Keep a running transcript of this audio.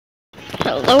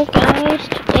Hello guys,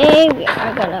 today we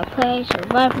are gonna play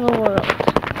Survival World.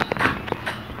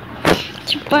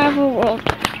 Survival World is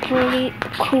pretty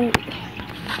cool.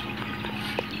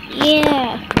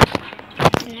 Yeah,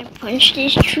 and I punched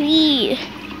this tree.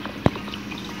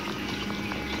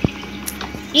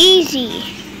 Easy.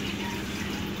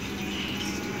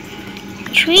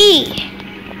 Tree.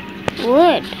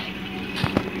 Wood.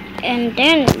 And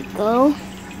then we go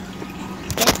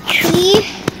the tree.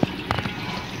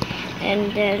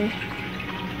 And then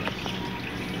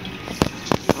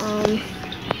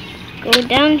go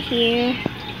down here,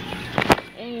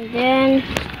 and then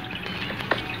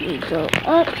we go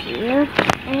up here,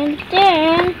 and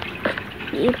then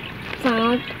we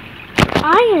found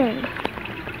iron.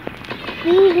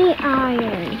 Easy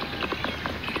iron.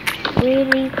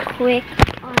 Really quick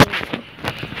iron.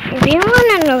 If you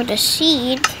want to know the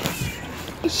seed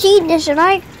is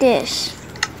like this.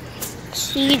 The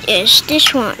seed is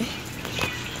this one.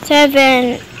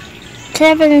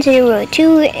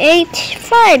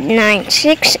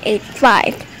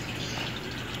 702859685.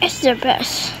 It's the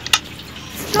best.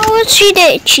 Now let's see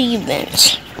the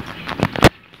achievements.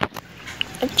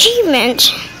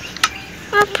 Achievements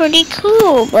are pretty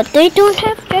cool, but they don't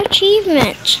have the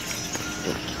achievements.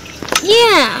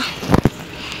 Yeah.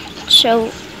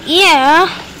 So yeah,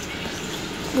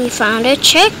 we found a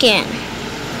chicken.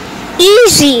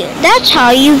 Easy. That's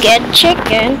how you get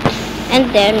chicken. And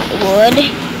then wood,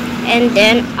 and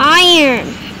then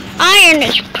iron. Iron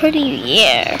is pretty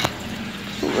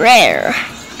rare.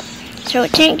 So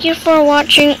thank you for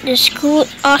watching this cool,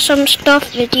 awesome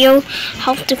stuff video,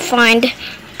 how to find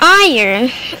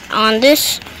iron on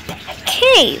this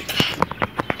cave.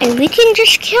 And we can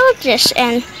just kill this,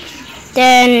 and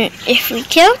then if we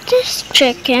kill this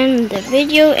chicken, the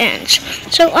video ends.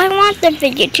 So I want the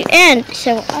video to end,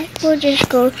 so I will just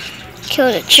go kill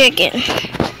the chicken.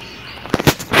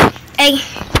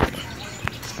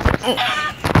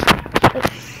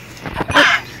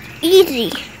 Easy.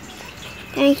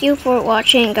 Thank you for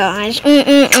watching, guys.